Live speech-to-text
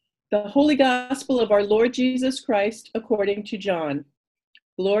The Holy Gospel of our Lord Jesus Christ according to John.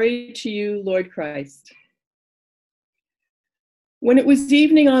 Glory to you, Lord Christ. When it was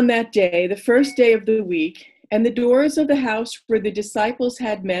evening on that day, the first day of the week, and the doors of the house where the disciples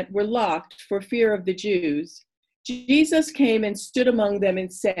had met were locked for fear of the Jews, Jesus came and stood among them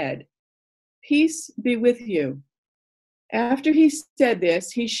and said, "Peace be with you." After he said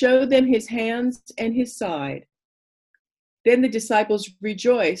this, he showed them his hands and his side. Then the disciples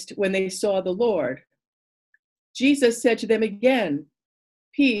rejoiced when they saw the Lord. Jesus said to them again,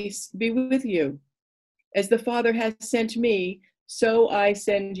 "Peace be with you. As the Father has sent me, so I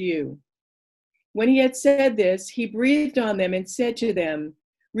send you." When he had said this, he breathed on them and said to them,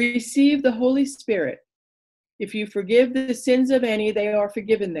 "Receive the Holy Spirit. If you forgive the sins of any, they are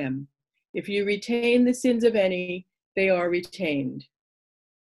forgiven them. If you retain the sins of any, they are retained."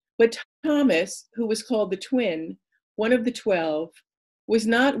 But Thomas, who was called the twin, one of the 12, was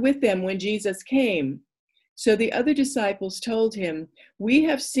not with them when Jesus came. So the other disciples told him, "We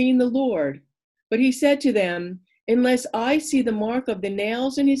have seen the Lord." But he said to them, "Unless I see the mark of the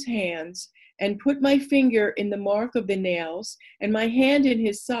nails in his hands, and put my finger in the mark of the nails, and my hand in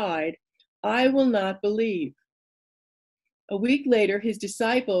his side, I will not believe." A week later, his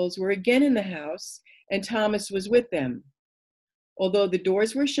disciples were again in the house, and Thomas was with them. Although the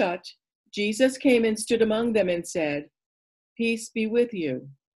doors were shut, Jesus came and stood among them and said, "Peace be with you."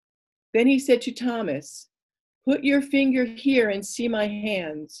 Then he said to Thomas, "Put your finger here and see my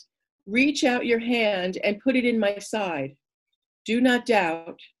hands. Reach out your hand and put it in my side. Do not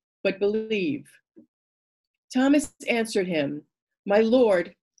doubt, but believe." Thomas answered him, "My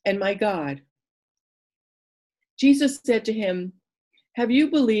Lord and my God." Jesus said to him, "Have you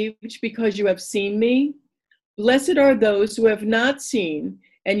believed because you have seen me? Blessed are those who have not seen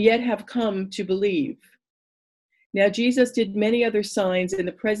and yet have come to believe." Now Jesus did many other signs in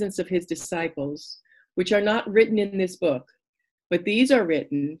the presence of his disciples, which are not written in this book, but these are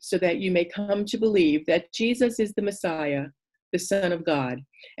written so that you may come to believe that Jesus is the Messiah, the Son of God,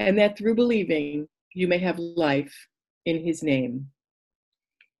 and that through believing you may have life in his name.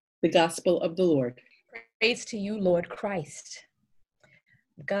 The Gospel of the Lord. Praise to you, Lord Christ.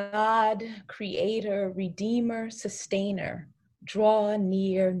 God, creator, redeemer, sustainer, draw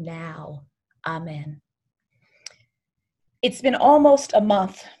near now. Amen. It's been almost a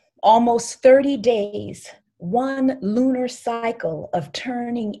month, almost 30 days, one lunar cycle of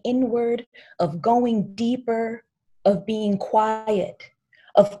turning inward, of going deeper, of being quiet,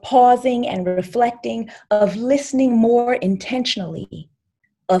 of pausing and reflecting, of listening more intentionally,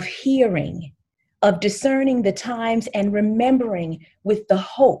 of hearing, of discerning the times and remembering with the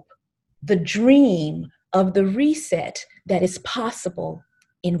hope, the dream of the reset that is possible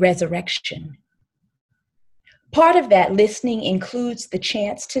in resurrection. Part of that listening includes the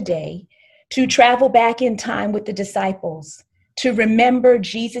chance today to travel back in time with the disciples, to remember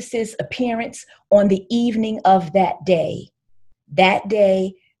Jesus's appearance on the evening of that day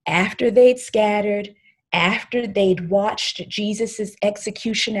after they'd scattered, after they'd watched Jesus's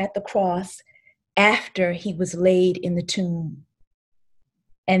execution at the cross, after he was laid in the tomb.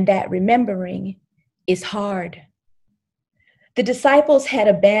 And that remembering is hard. The disciples had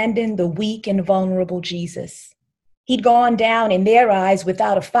abandoned the weak and vulnerable Jesus. He'd gone down in their eyes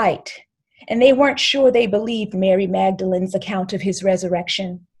without a fight, and they weren't sure they believed Mary Magdalene's account of his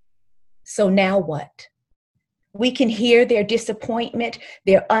resurrection. So now what? We can hear their disappointment,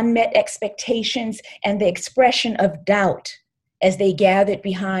 their unmet expectations, and the expression of doubt as they gathered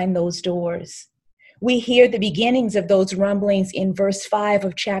behind those doors. We hear the beginnings of those rumblings in verse 5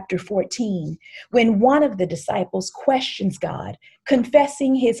 of chapter 14, when one of the disciples questions God,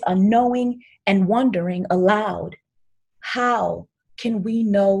 confessing his unknowing and wondering aloud, "How can we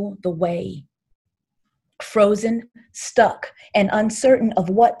know the way?" Frozen, stuck, and uncertain of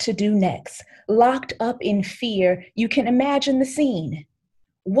what to do next, locked up in fear, you can imagine the scene.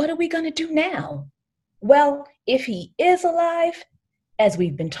 What are we going to do now? Well, if he is alive, as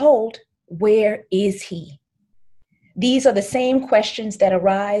we've been told, where is he? These are the same questions that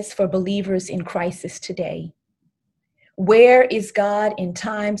arise for believers in crisis today. Where is God in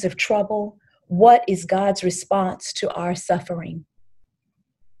times of trouble? What is God's response to our suffering?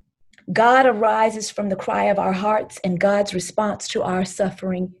 God arises from the cry of our hearts, and God's response to our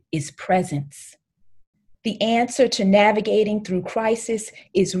suffering is presence. The answer to navigating through crisis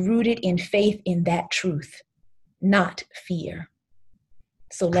is rooted in faith in that truth, not fear.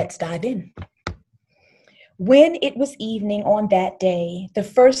 So let's dive in. When it was evening on that day, the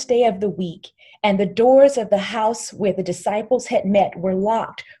first day of the week, and the doors of the house where the disciples had met were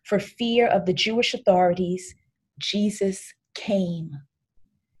locked for fear of the Jewish authorities, Jesus came.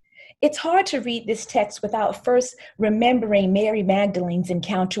 It's hard to read this text without first remembering Mary Magdalene's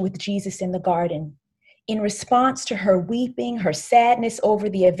encounter with Jesus in the garden. In response to her weeping, her sadness over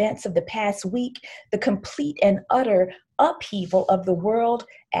the events of the past week, the complete and utter upheaval of the world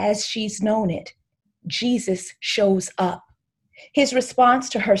as she's known it, Jesus shows up. His response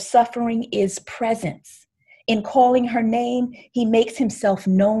to her suffering is presence. In calling her name, he makes himself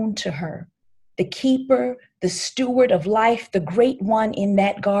known to her. The keeper, the steward of life, the great one in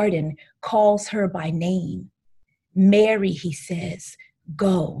that garden, calls her by name. Mary, he says,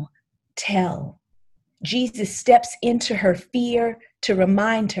 go, tell. Jesus steps into her fear to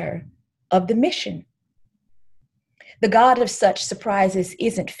remind her of the mission. The God of such surprises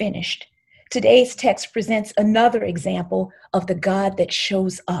isn't finished. Today's text presents another example of the God that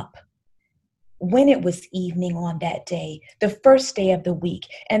shows up. When it was evening on that day, the first day of the week,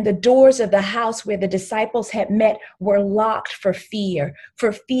 and the doors of the house where the disciples had met were locked for fear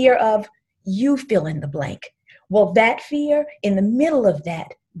of you fill in the blank. Well, that fear, in the middle of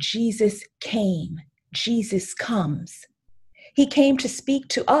that, Jesus came. Jesus comes. He came to speak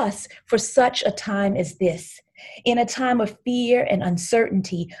to us for such a time as this. In a time of fear and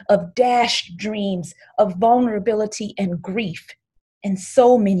uncertainty, of dashed dreams, of vulnerability and grief, and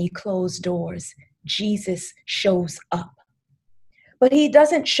so many closed doors, Jesus shows up. But he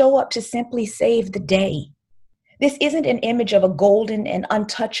doesn't show up to simply save the day. This isn't an image of a golden and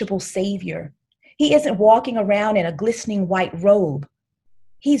untouchable savior. He isn't walking around in a glistening white robe.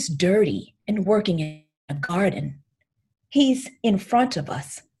 He's dirty and working in a garden. He's in front of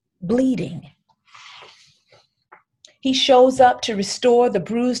us, bleeding. He shows up to restore the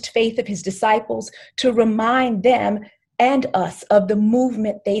bruised faith of his disciples, to remind them and us of the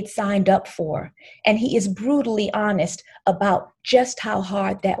movement they'd signed up for. And he is brutally honest about just how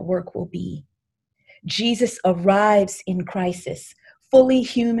hard that work will be. Jesus arrives in crisis, fully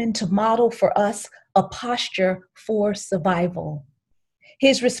human, to model for us a posture for survival.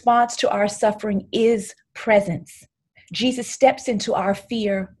 His response to our suffering is presence. Jesus steps into our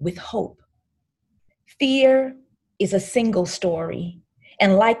fear with hope. Fear is a single story.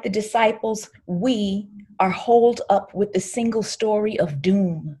 And like the disciples, we are holed up with the single story of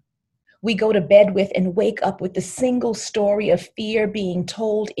doom. We go to bed with and wake up with the single story of fear being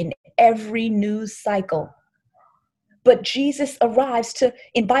told in every news cycle. But Jesus arrives to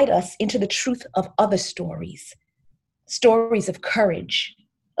invite us into the truth of other stories, stories of courage,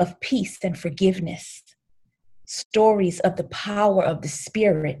 of peace and forgiveness, stories of the power of the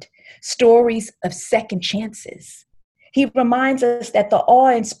Spirit, stories of second chances. He reminds us that the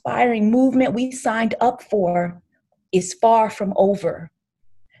awe-inspiring movement we signed up for is far from over,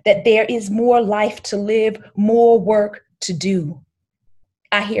 that there is more life to live, more work to do.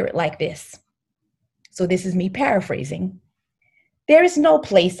 I hear it like this. So this is me paraphrasing. There is no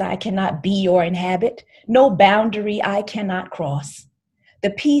place I cannot be or inhabit, no boundary I cannot cross. The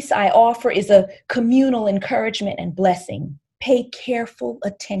peace I offer is a communal encouragement and blessing. Pay careful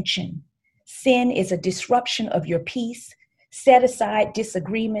attention. Sin is a disruption of your peace. Set aside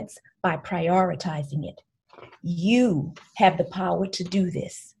disagreements by prioritizing it. You have the power to do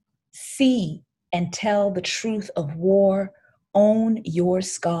this. See and tell the truth of war. Own your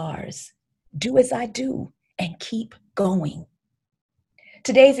scars. Do as I do and keep going.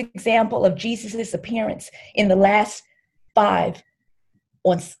 Today's example of Jesus' appearance in the last 5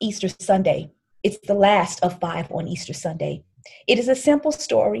 on Easter Sunday. It's the last of 5 on Easter Sunday. It is a simple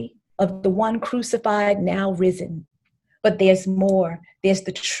story of the one crucified, now risen. But there's more. There's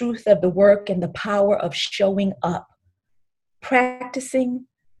the truth of the work and the power of showing up. Practicing,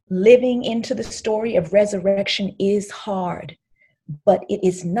 living into the story of resurrection is hard, but it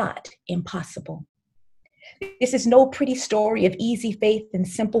is not impossible. This is no pretty story of easy faith and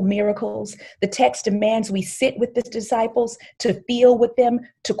simple miracles. The text demands we sit with the disciples, to feel with them,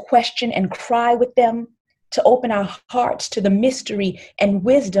 to question and cry with them, to open our hearts to the mystery and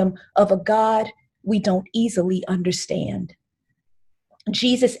wisdom of a God we don't easily understand.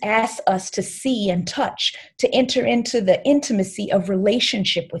 Jesus asks us to see and touch, to enter into the intimacy of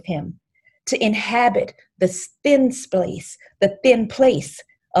relationship with him, to inhabit the thin place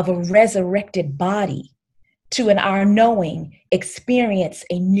of a resurrected body, to, in our knowing, experience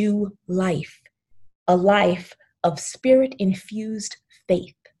a new life, a life of spirit-infused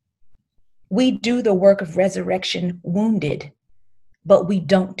faith. We do the work of resurrection wounded, but we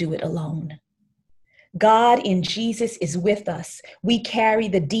don't do it alone. God in Jesus is with us. We carry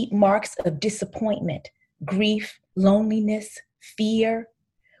the deep marks of disappointment, grief, loneliness, fear.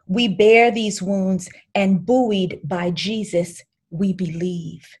 We bear these wounds, and buoyed by Jesus, we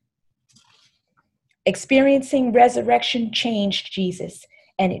believe. Experiencing resurrection changed Jesus,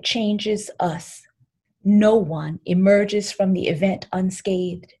 and it changes us. No one emerges from the event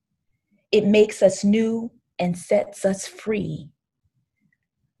unscathed. It makes us new and sets us free.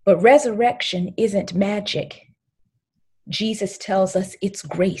 But resurrection isn't magic. Jesus tells us it's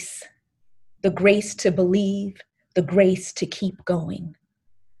grace, the grace to believe, the grace to keep going.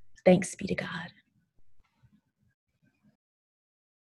 Thanks be to God.